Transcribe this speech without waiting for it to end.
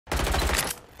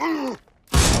So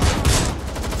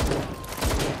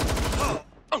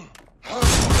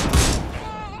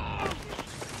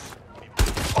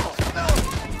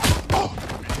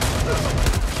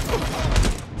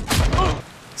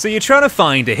you're trying to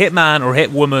find a hitman or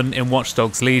hitwoman in Watch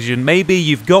Dogs Legion. Maybe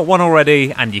you've got one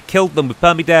already and you killed them with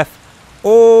permadeath,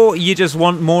 or you just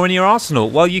want more in your arsenal.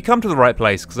 Well, you come to the right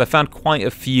place, because I found quite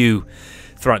a few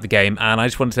throughout the game, and I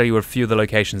just want to tell you where a few of the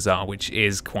locations are, which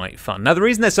is quite fun. Now, the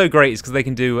reason they're so great is because they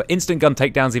can do instant gun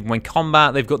takedowns even when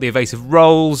combat. They've got the evasive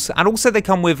rolls, and also they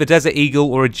come with a Desert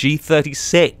Eagle or a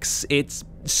G36. It's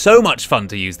so much fun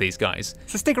to use these guys.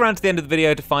 So stick around to the end of the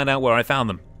video to find out where I found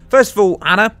them. First of all,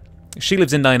 Anna. She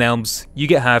lives in Nine Elms. You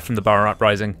get her from the Borough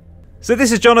Uprising. So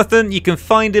this is Jonathan. You can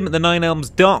find him at the Nine Elms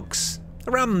docks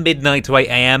around midnight to 8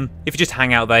 AM. If you just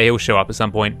hang out there, he'll show up at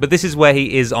some point. But this is where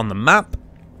he is on the map.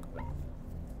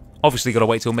 Obviously got to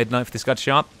wait till midnight for this guy to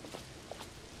show up.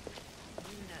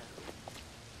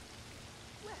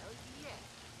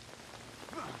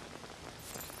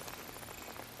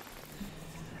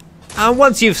 And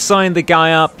once you've signed the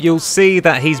guy up, you'll see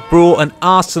that he's brought an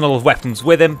arsenal of weapons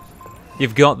with him.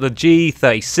 You've got the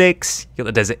G36, you've got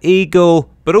the Desert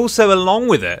Eagle, but also along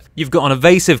with it, you've got an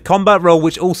evasive combat roll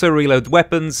which also reloads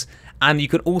weapons, and you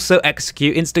can also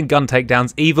execute instant gun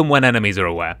takedowns even when enemies are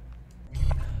aware.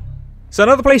 So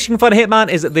another place you can find a hitman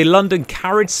is at the London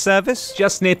Carraige service,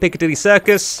 just near Picadilly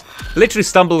Circus. Literally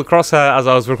stumbled across her as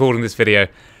I was recording this video.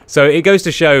 So it goes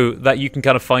to show that you can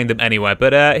kind of find them anywhere.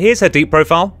 But here's her deep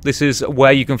profile. This is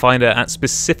where you can find her at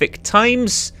specific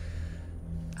times.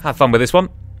 Have fun with this one.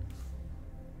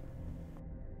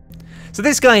 So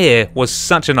this guy here was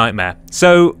such a nightmare.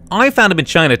 So I found him in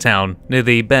Chinatown near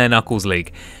the Bare Knuckles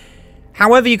League.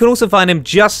 However, you can also find him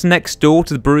just next door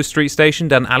to the Brewers Street station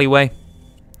down the alleyway.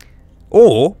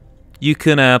 Or you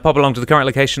can pop along to the current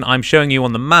location I'm showing you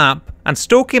on the map and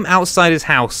stalk him outside his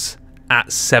house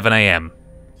at 7 AM.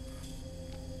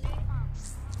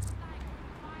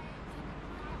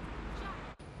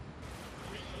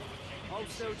 Hold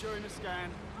still during the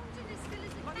scan.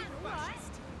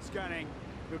 Scanning.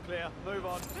 You're clear. Move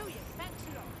on.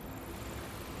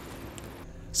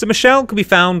 So Michelle can be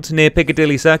found near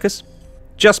Picadilly Circus,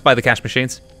 just by the cash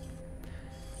machines.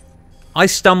 I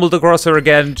stumbled across her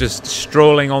again, just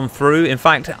strolling on through. In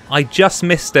fact, I just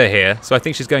missed her here, so I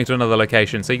think she's going to another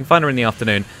location. So you can find her in the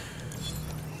afternoon.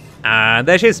 And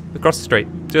there she is, across the street.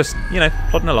 Just, you know,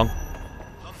 plodding along.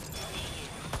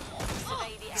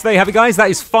 So there you have it, guys. That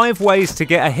is 5 ways to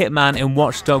get a hitman in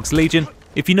Watch Dogs Legion.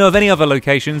 If you know of any other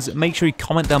locations, make sure you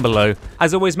comment down below.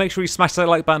 As always, make sure you smash that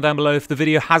like button down below if the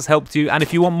video has helped you. And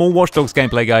if you want more Watch Dogs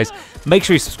gameplay, guys, make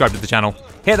sure you subscribe to the channel.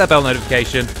 Hit that bell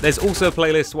notification. There's also a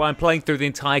playlist where I'm playing through the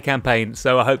entire campaign,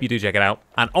 so I hope you do check it out.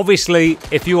 And obviously,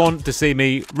 if you want to see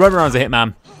me run around as a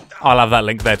hitman, I'll have that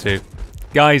link there too.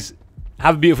 Guys,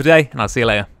 have a beautiful day, and I'll see you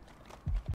later.